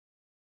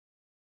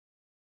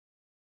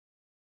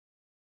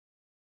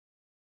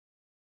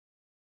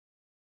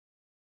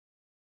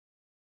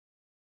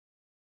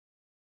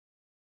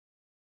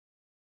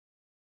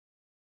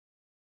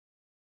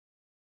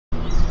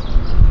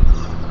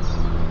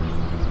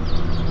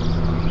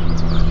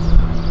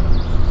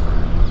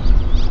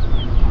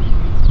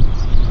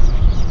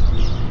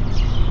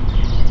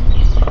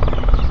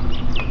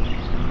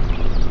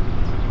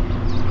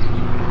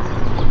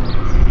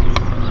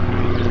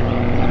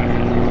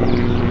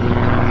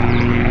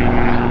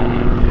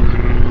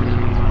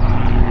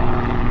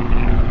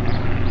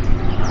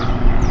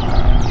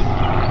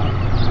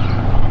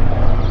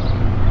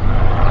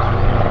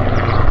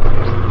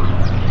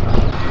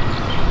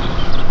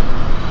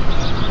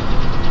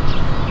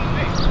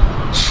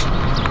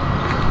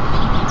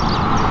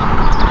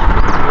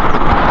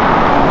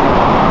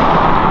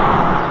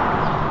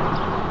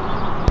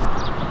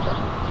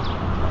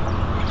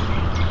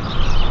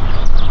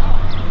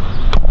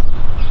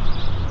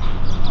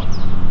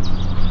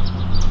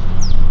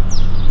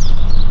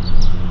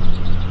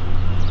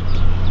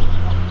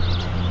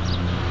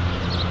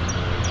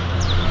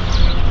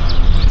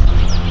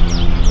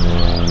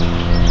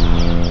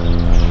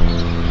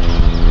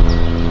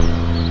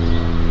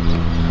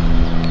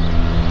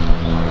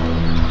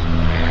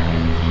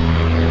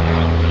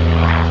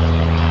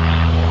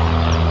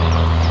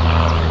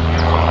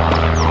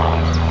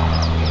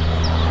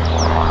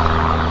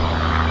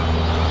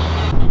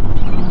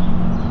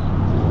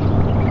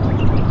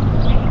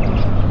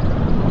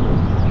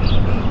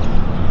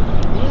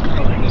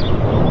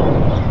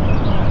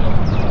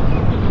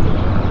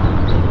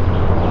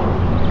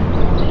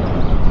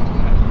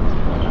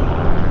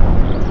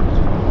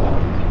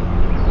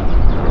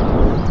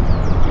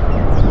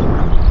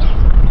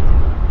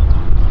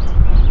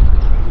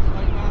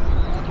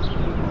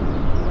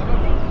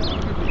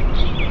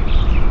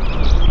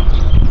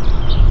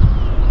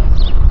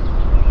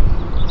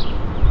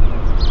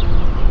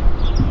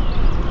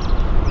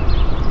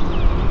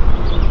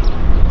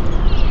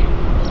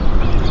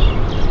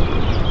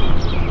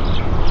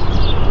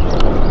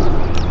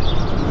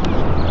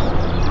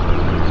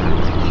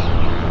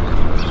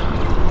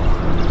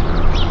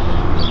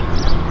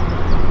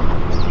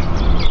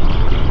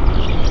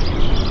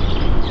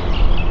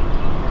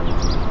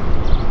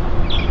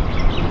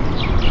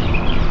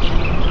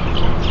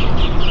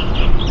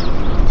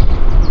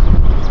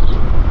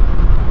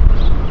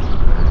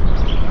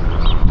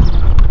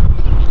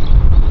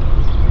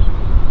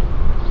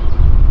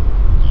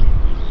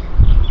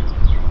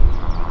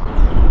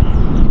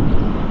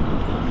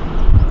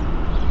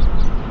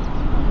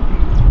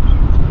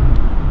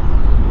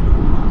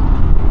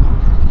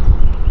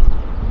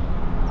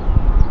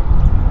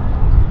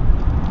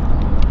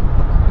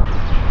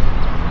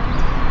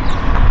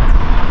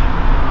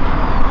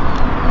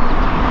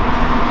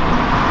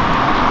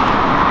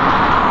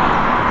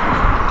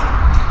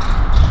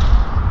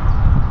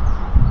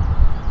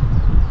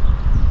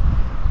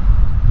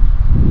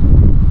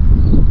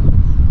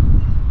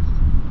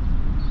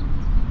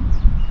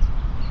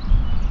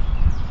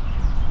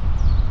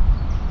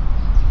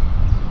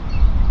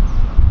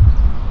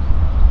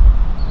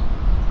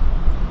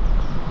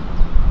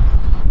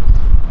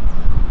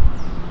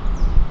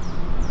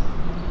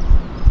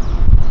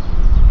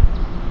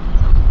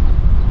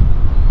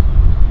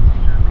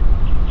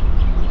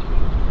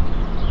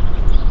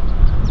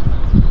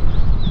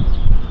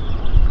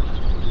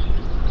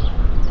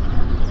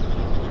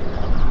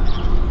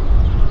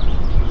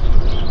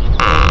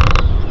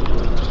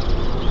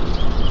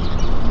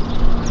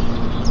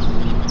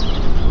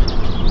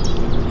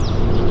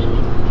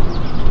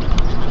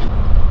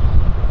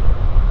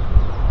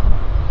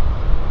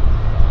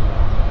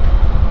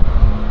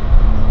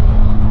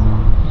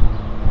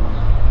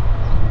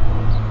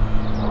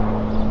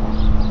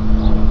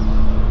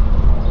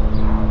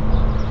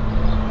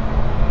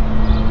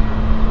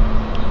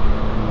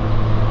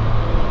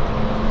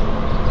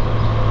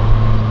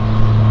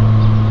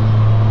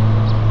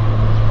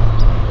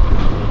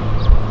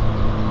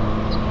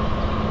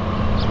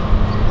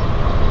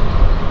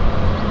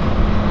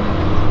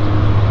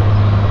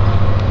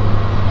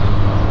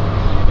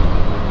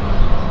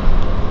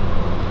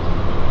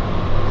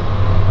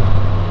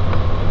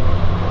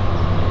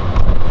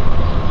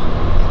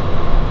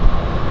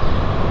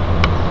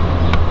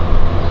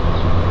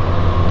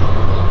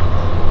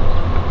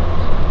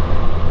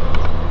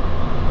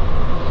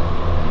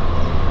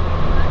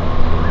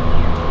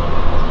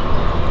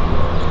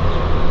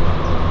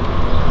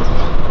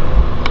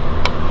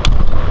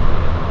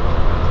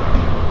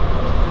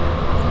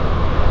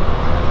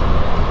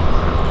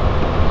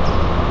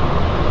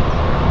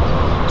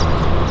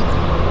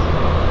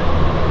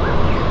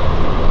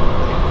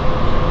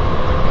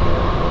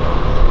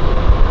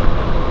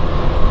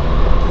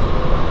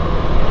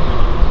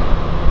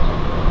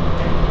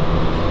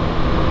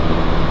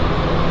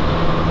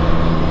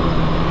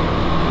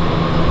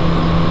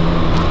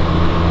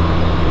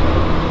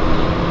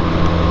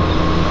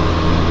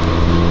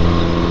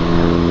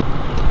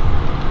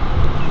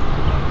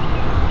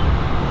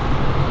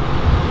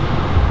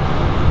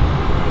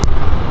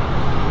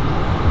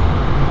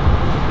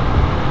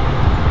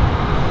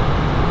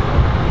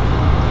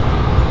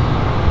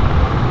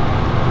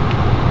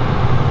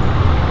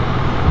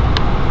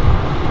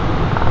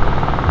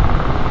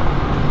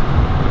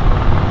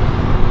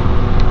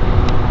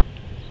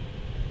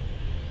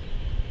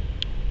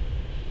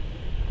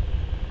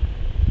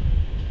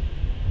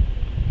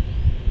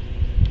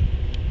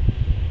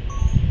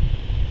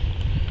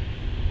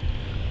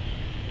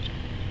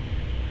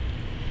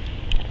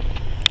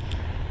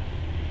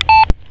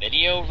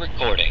Audio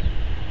recording.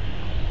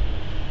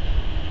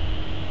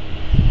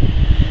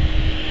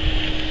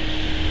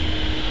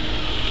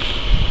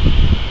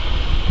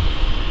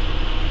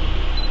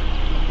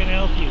 How can I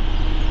help you?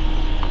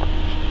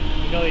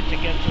 You know it's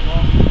against the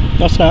law?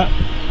 No, it's not.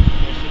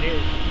 Yes, it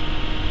is.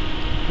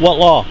 What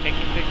law?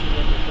 Taking pictures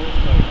of the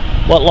postcard.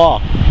 What law?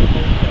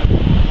 Postcard.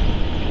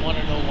 You want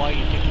to know why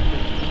you're taking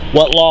pictures?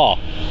 What law?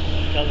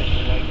 I'm telling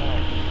you right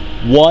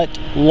now. What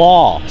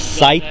law?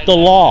 Cite the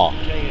law. I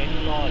don't tell you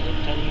any laws.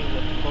 I'm telling you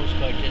what the Coast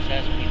Guard just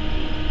asked me to do.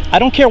 I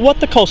don't care what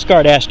the Coast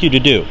Guard asked you to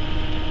do.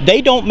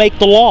 They don't make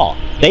the law.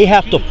 They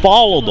have to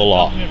follow the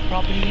law.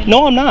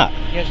 No, I'm not.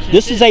 Yes,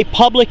 this is a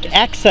public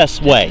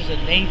access way. This is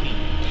a Navy.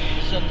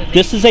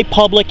 This is a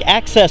public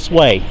access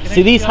way.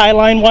 See these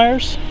Highline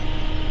wires?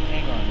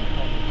 Hang on, I'm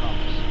calling the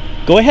cops.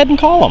 Go ahead and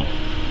call them.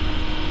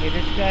 Hey,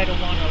 this guy don't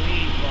want to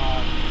leave. He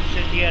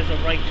says he has a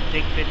right to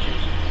take pictures.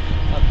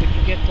 Could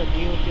you get the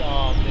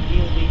DOD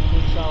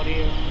police out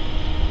here?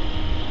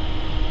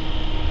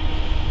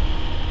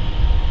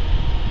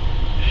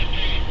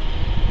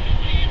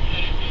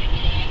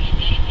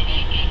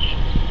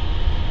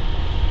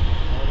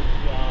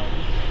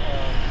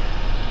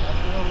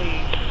 Apparently,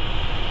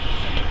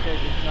 he says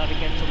it's not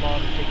against the law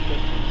to take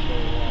pictures, so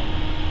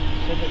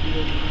send the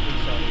DOD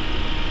police out here.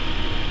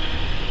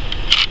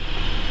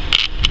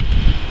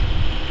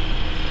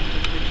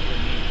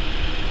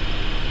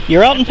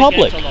 You're out in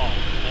public.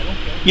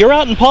 You're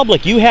out in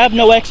public. You have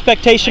no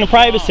expectation of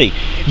privacy.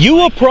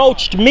 You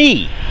approached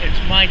me.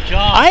 It's my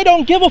job. I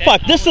don't give a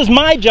fuck. This is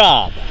my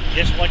job.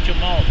 Just watch your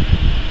mouth.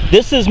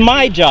 This is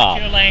my job.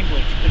 Watch your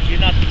language, because you're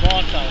not the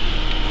boss out here.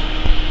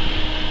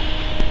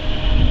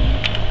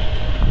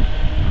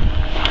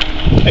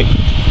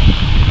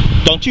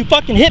 Hey, don't you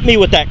fucking hit me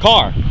with that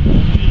car.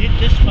 You hit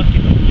this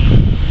fucking with me.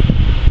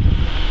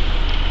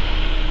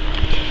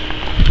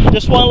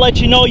 Just want to let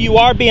you know you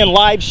are being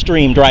live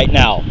streamed right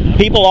now.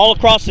 People all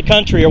across the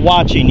country are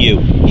watching you.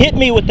 Hit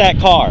me with that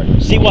car.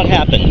 See what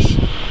happens.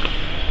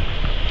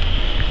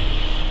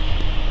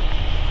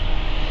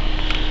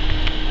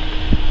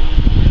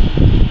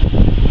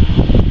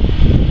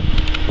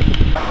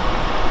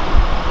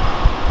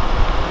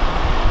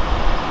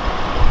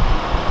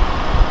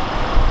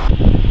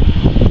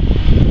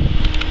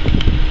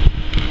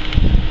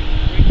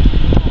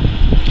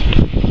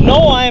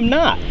 No, I am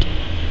not. I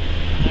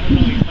don't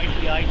know, it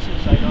might be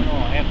ISIS, I don't know,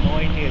 I have no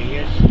idea.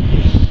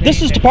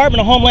 This is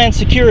Department of Homeland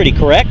Security,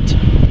 correct?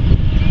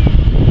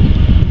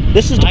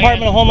 This is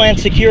Department of Homeland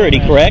Security,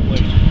 correct?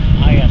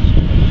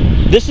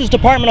 This is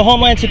Department of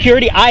Homeland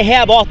Security. I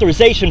have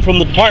authorization from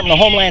the Department of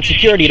Homeland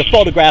Security to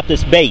photograph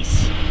this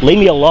base. Leave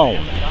me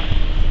alone.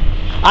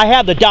 I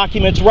have the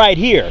documents right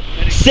here.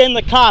 Send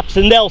the cops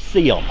and they'll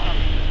see them.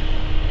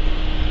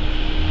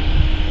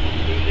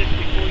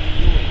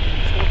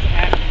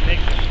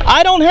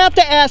 I don't have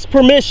to ask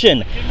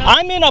permission.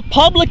 I'm in a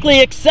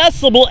publicly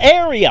accessible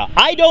area.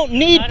 I don't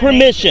need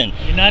permission.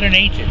 You're not an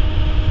agent.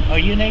 Are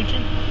you an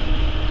agent?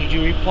 Did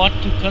you report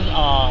to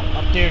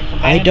up there in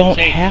command? I don't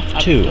have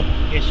to.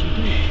 Yes, you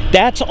do.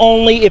 That's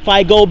only if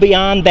I go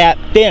beyond that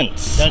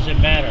fence. Doesn't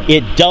matter.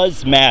 It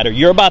does matter.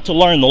 You're about to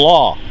learn the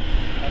law. I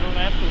don't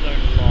have to learn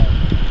the law.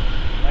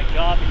 My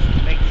job is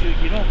to make sure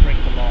you don't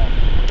break the law.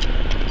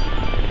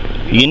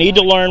 You need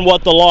to learn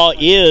what the law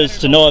is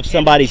to know if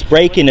somebody's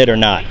breaking it or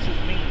not.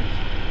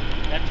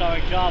 That's our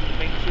job, to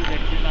make sure that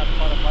you're not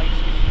part of ISIS.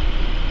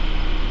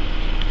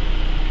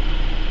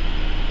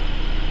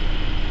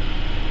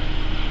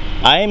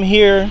 I am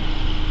here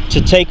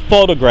to take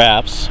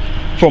photographs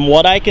from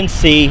what I can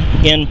see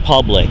in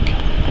public.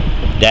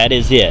 That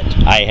is it.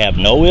 I have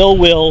no ill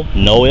will,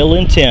 no ill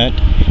intent.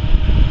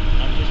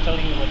 I'm just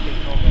telling you what they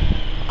told me.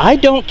 I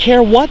don't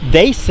care what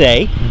they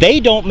say. They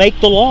don't make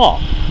the law.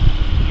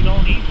 You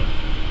don't either.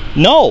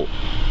 No.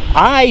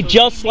 I,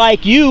 just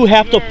like you,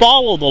 have to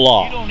follow the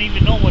law. You don't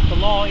even know what the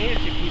law is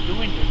if you're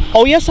doing this.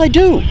 Oh, yes, I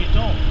do. No, you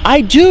don't.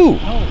 I do.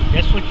 No,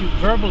 that's what you're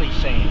verbally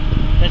saying.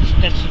 That's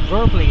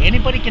verbally.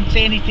 Anybody can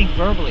say anything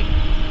verbally.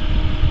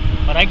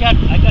 But I got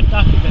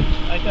documents.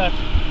 I got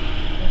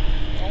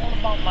all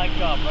about my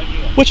job right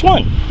here. Which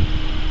one?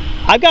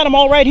 I've got them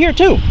all right here,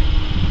 too.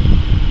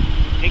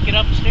 Take it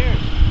upstairs.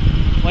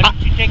 Why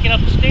don't you take it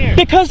upstairs?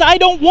 Because I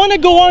don't want to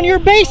go on your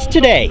base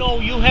today.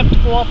 No, you have to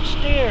go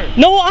upstairs.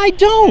 No, I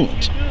don't.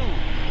 Yes, you do.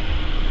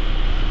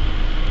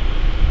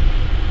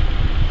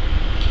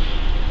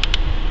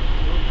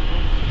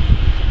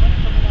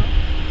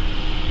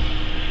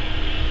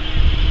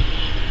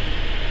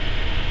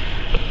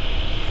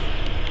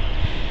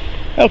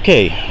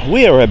 Okay,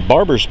 we are at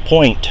Barbers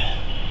Point,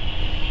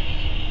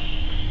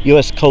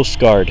 U.S. Coast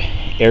Guard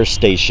Air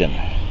Station.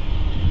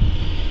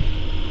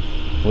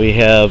 We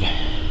have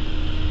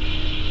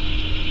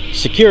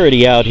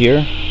security out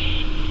here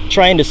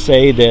trying to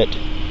say that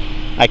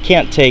I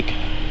can't take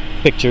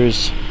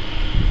pictures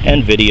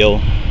and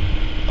video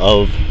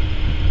of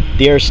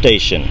the air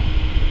station.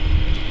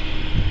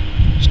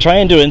 He's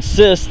trying to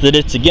insist that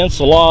it's against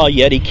the law,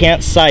 yet he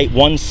can't cite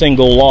one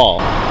single law.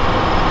 He's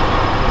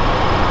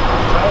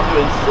trying to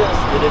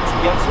insist that it's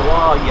against the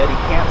law, yet he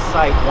can't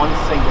cite one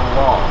single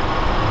law.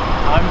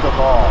 I'm the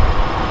law.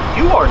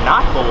 You are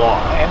not the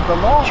law. I am the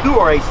law. You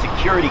are a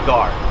security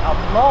guard. I'm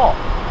law.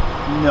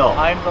 No.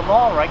 I'm the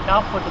law right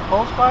now for the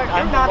Coast Guard.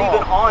 You're not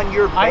even on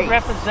your base. I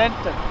represent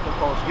the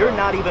Coast Guard. You're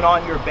not even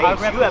on your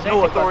base. You have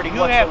no authority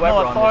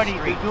whatsoever on this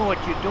street. You have no authority to do what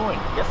you're doing.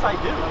 Yes, I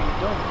do. No, you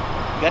don't.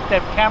 You got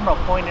that camera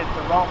pointed at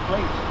the wrong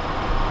place.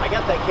 I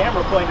got that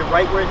camera pointed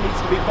right where it needs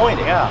to be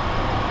pointed. Yeah,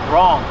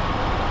 wrong.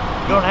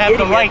 You don't have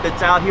the right.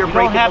 That's out here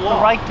breaking the law. You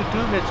don't have the right to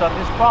do this on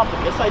this property.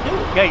 Yes, I do.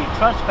 Yeah, you're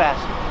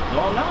trespassing.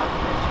 No, I'm not.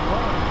 Yes, you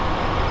are.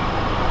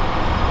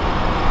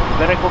 You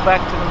better go back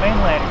to the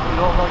mainland. If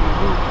you don't know your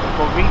route,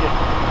 go read it.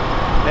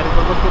 You better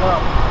go look it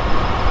up.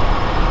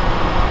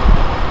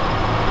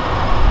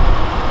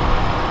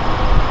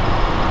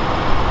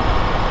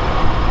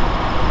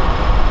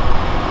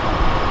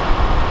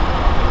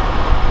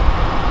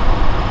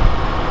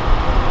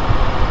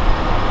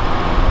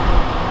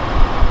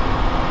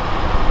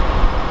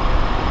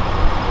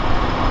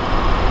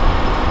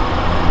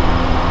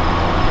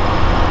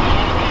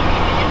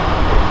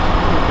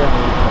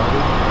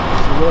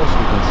 What else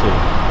we can see?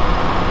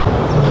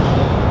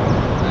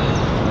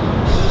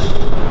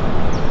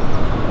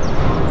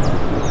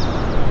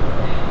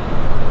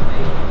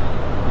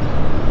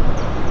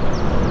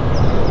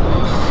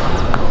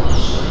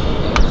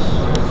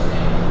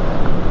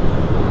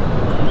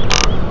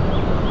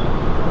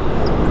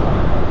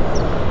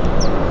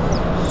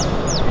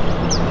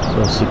 So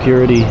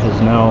security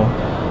has now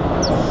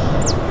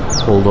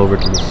pulled over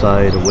to the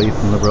side away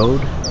from the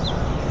road.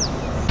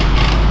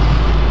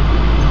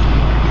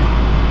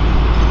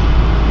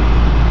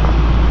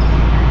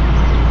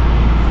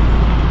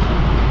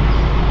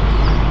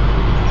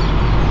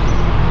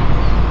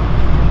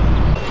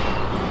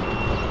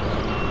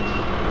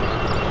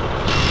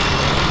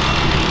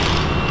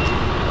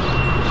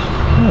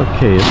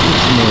 Okay, let's get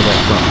some more of that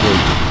front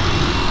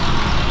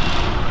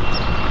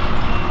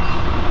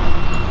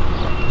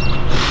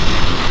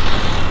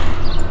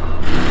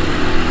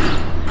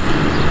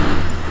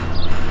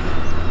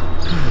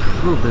A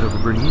little bit of a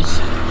breeze.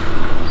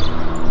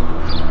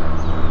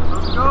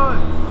 How's it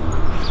going?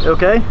 You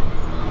okay?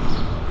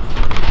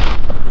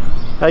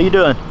 How you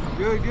doing?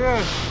 Good,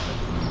 good.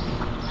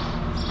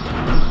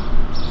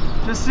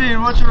 Just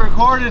seeing what you're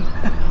recording.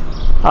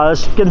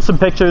 Just getting some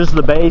pictures of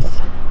the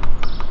base.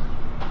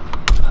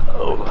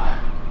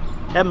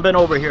 Haven't been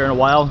over here in a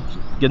while.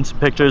 Getting some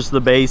pictures of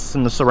the base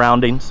and the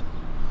surroundings.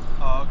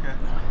 Oh, okay.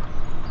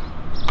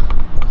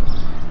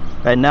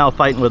 Right now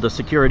fighting with a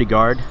security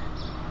guard.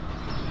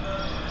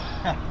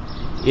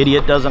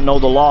 Idiot doesn't know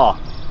the law.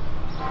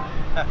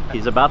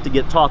 He's about to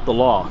get taught the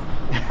law.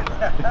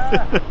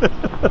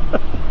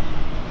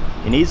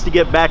 He needs to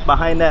get back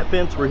behind that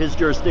fence where his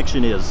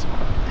jurisdiction is.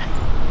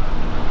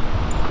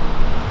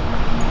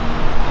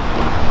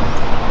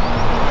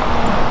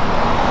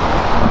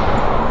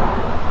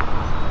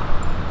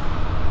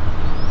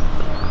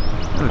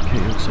 Okay,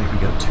 looks like we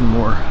got two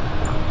more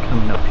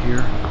coming up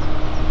here.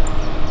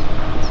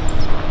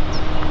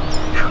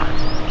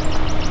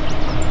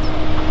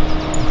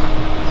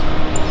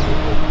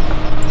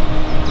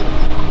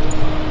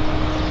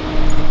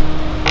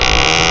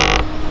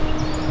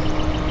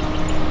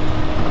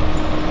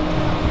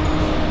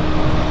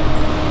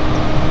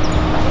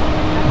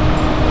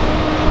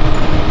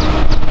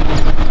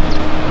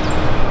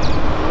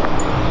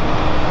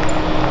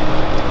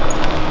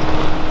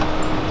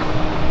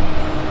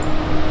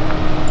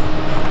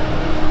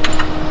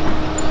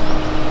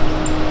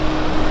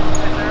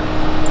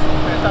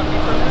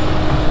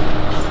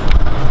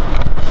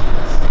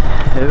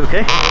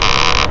 Okay. Is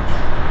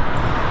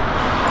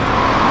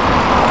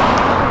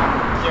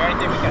there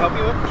anything we can help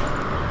you with?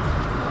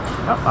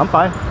 No, I'm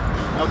fine.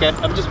 Okay,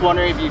 I'm just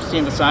wondering if you've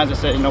seen the signs that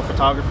say no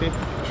photography.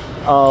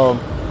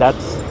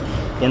 That's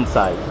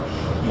inside,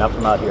 not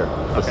from out here.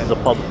 This is a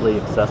publicly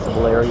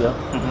accessible area.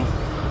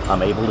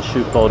 I'm able to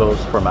shoot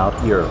photos from out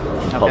here in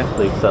a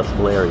publicly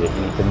accessible area,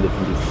 anything that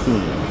can be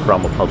seen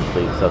from a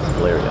publicly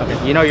accessible area.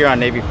 Okay, you know you're on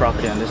Navy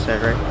property on this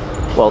side, right?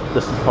 Well,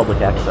 this is public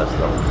access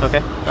though.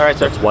 Okay, all right,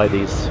 sir. That's why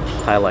these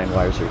tie line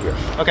wires are here.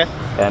 Okay.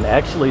 And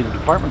actually the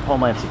Department of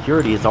Homeland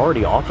Security has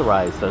already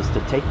authorized us to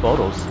take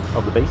photos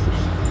of the bases.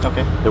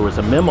 Okay. There was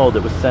a memo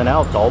that was sent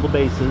out to all the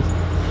bases,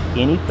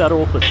 any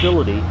federal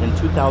facility in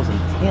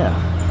 2010.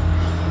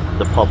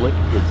 The public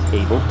is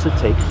able to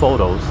take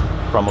photos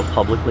from a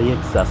publicly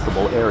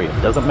accessible area.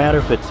 It doesn't matter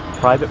if it's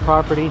private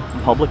property,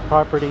 public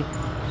property,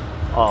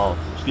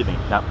 excuse me,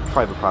 not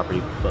private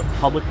property, but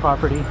public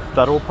property,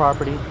 federal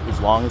property, as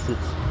long as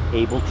it's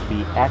able to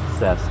be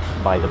accessed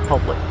by the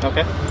public.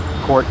 Okay.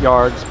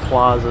 Courtyards,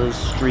 plazas,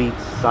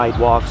 streets,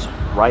 sidewalks,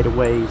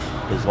 right-of-ways,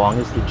 as long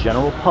as the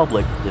general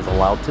public is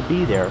allowed to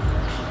be there,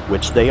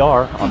 which they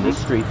are on this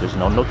street. There's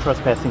no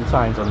trespassing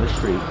signs on this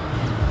street.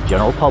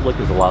 General public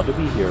is allowed to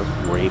be here.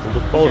 We're able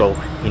to photo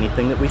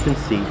anything that we can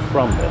see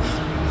from this.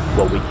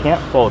 What we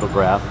can't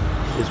photograph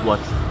is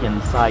what's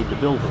inside the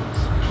buildings.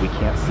 We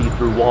can't see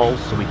through walls,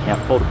 so we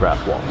can't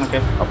photograph walls.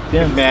 Okay. A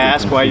fence, may I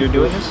ask why you're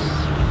doing this?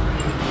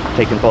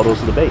 Taking photos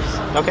of the base.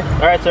 Okay.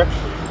 All right, sir.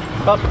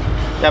 Well,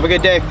 have a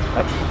good day.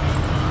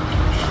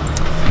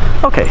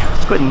 Okay,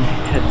 let's go ahead and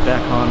head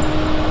back on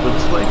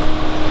this way.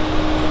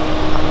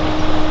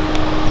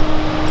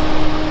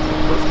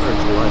 Coast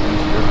Guard's a lot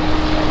easier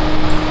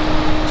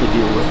to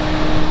deal with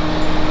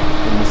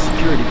than the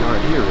security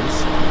guard here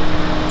is.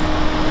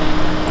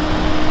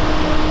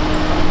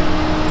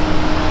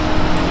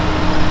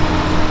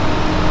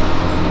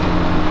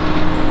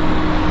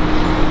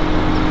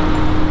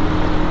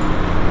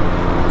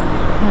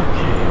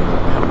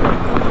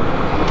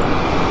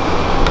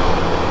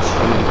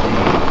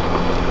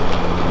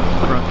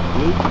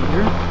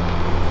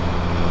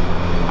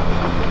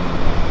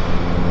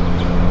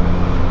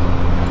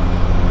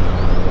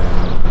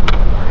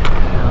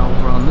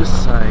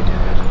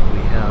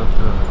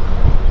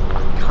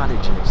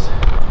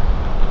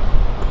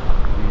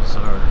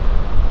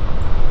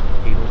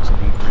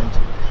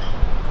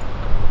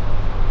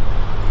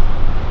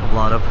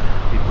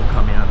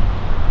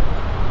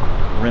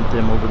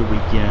 Them over the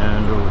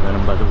weekend or rent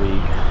them by the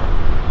week.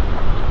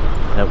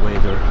 That way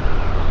they're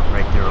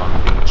right there on the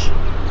beach.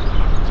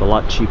 It's a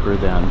lot cheaper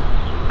than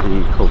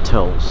the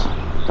hotels.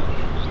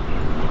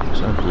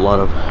 So a lot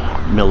of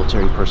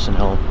military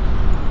personnel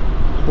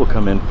will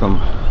come in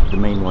from the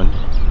mainland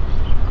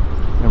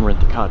and rent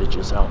the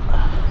cottages out.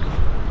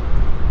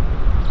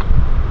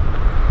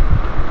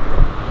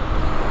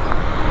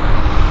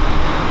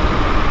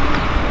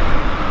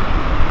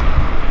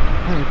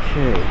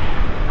 Okay.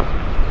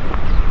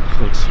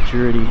 Like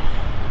security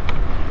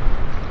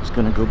is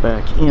going to go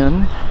back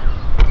in.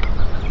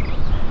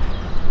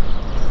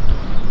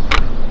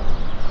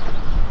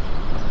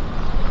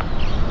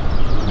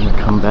 I'm going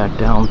to come back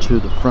down to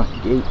the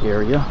front gate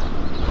area.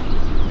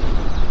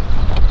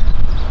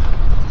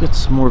 Get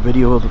some more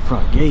video of the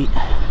front gate.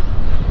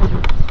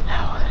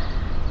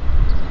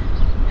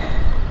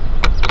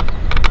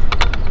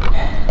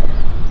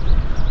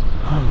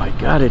 Oh my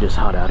God, it is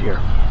hot out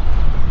here.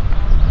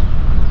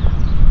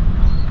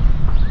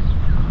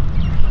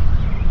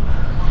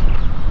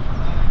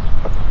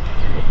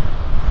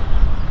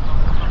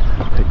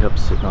 Up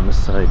sitting on the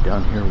side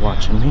down here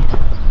watching me.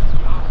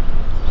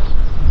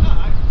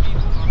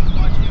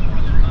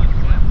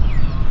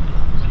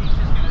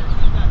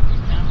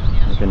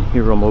 I can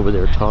hear them over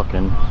there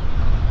talking.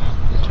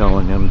 They're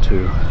telling them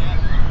to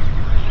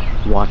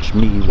watch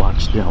me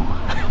watch them.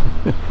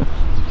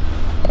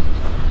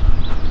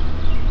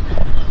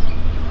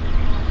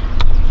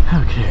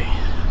 Okay,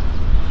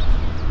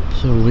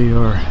 so we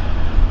are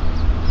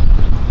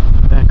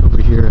back over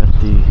here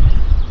at the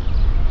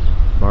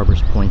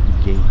Barbers Point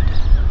gate.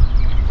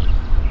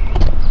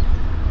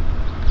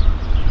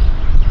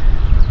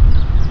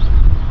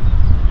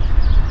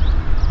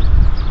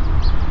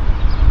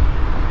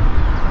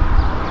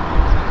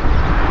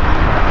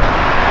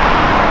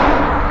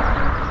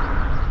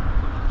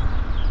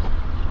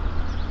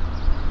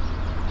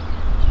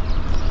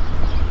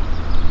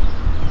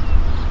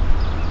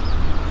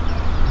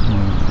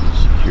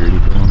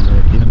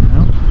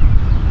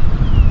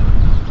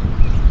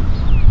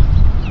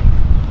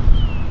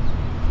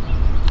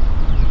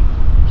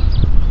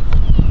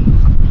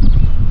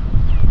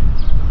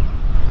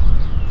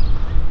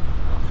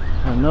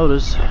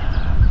 Notice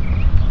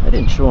I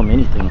didn't show them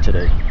anything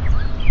today.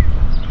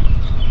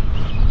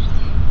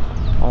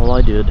 All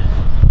I did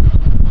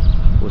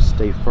was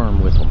stay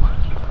firm with them.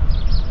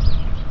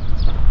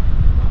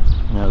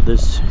 Now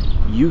this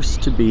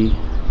used to be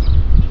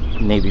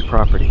Navy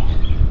property,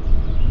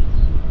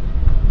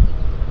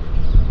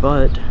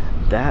 but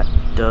that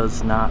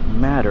does not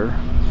matter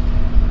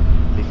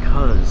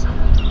because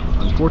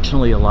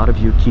unfortunately a lot of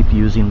you keep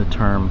using the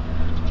term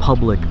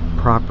public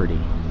property.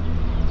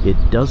 It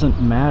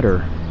doesn't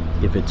matter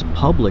if it's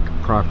public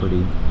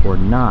property or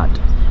not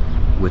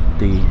with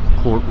the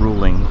court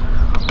ruling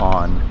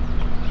on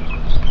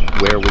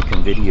where we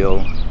can video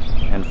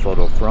and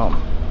photo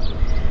from.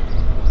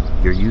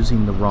 You're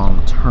using the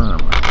wrong term.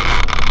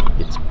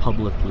 It's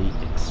publicly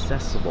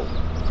accessible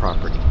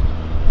property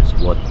is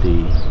what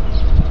the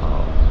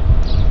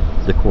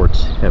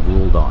courts have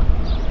ruled on.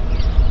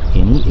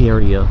 Any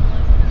area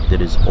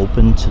that is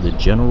open to the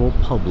general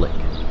public,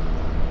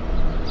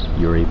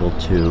 you're able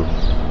to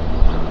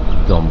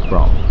film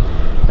from.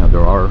 Now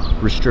there are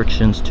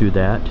restrictions to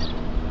that.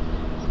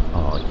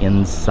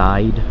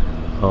 Inside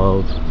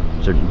of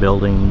certain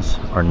buildings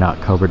are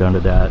not covered under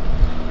that.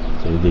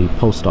 So the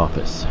post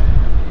office,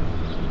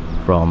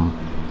 from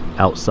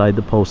outside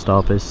the post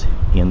office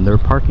in their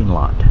parking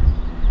lot,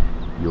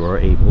 you are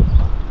able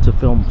to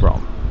film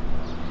from.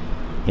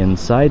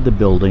 Inside the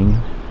building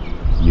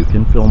you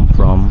can film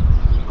from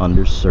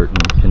under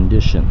certain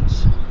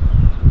conditions,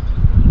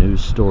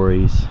 news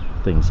stories,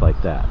 things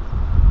like that.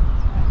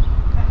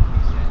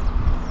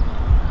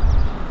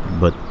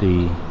 But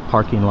the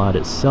parking lot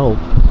itself,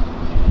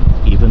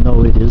 even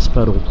though it is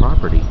federal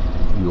property,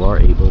 you are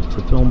able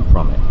to film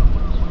from it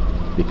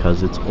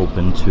because it's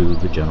open to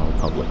the general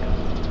public.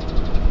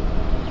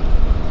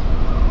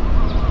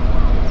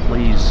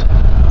 Please,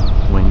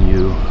 when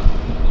you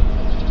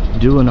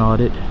do an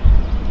audit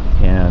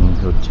and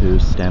go to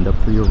stand up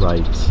for your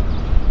rights,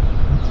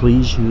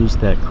 please use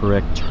that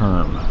correct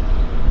term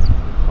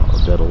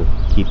that'll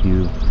keep keep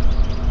you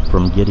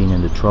from getting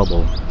into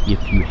trouble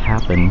if you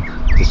happen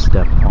to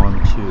step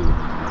onto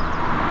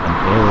an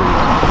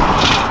area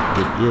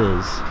that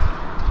is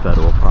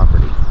federal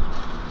property.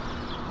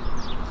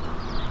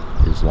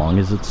 As long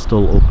as it's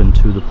still open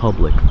to the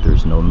public,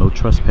 there's no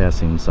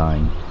trespassing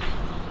sign,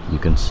 you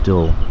can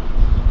still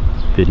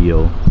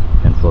video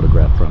and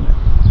photograph from it.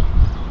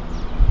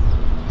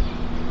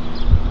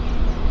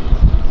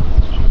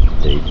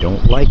 They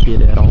don't like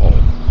it at all,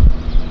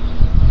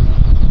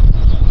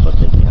 but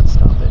they can't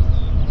stop it.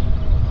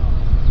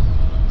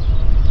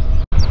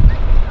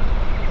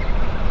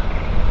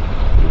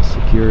 The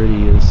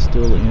security is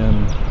still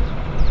in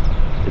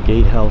the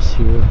gatehouse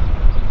here,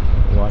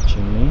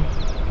 watching me.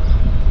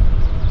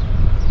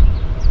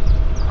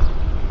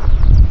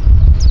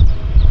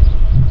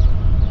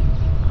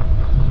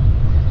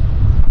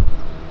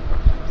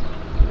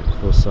 Get a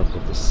close up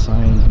of the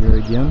sign here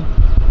again.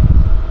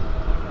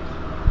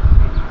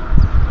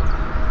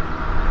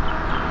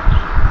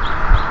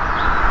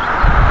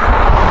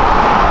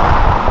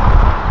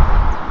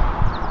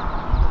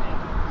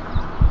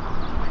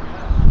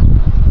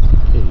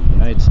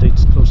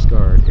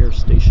 Air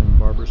Station,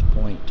 Barbers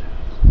Point,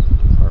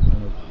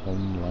 Department of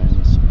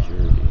Homeland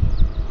Security.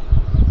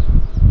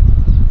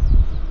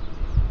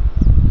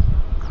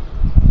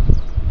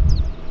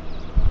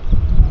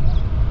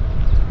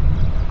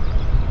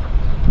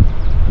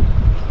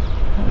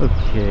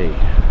 Okay,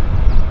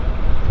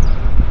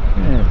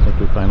 I think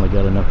we finally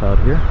got enough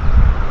out here.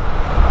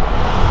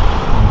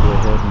 I'll go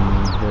ahead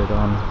and head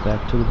on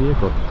back to the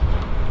vehicle.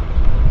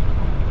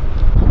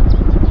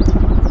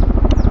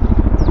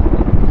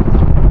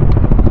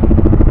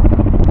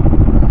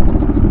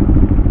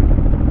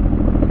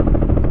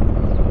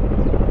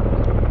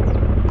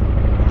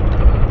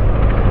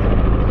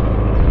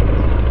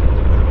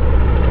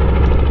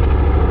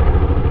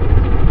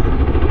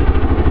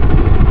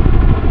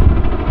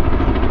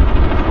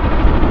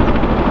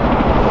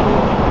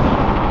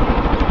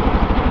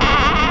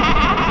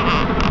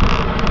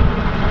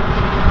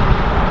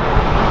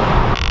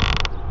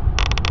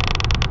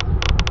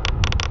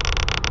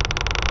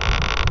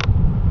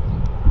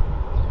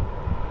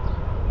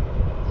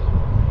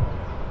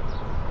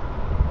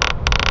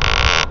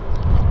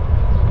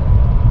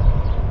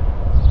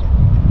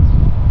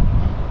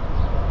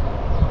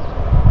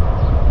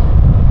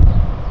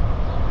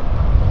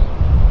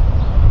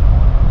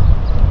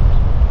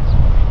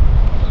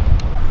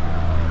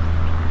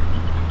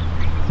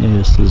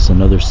 This is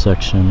another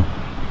section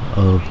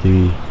of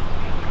the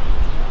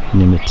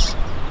Nimitz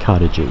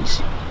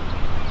cottages.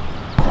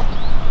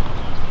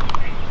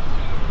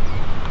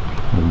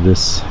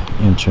 This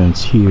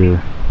entrance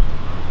here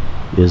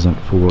isn't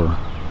for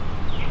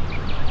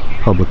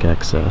public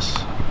access.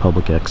 The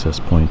public access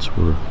points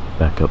were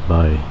back up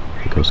by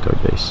the Coast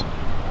Guard base.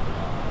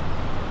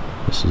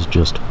 This is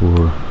just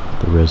for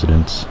the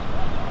residents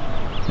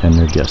and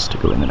their guests to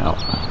go in and out.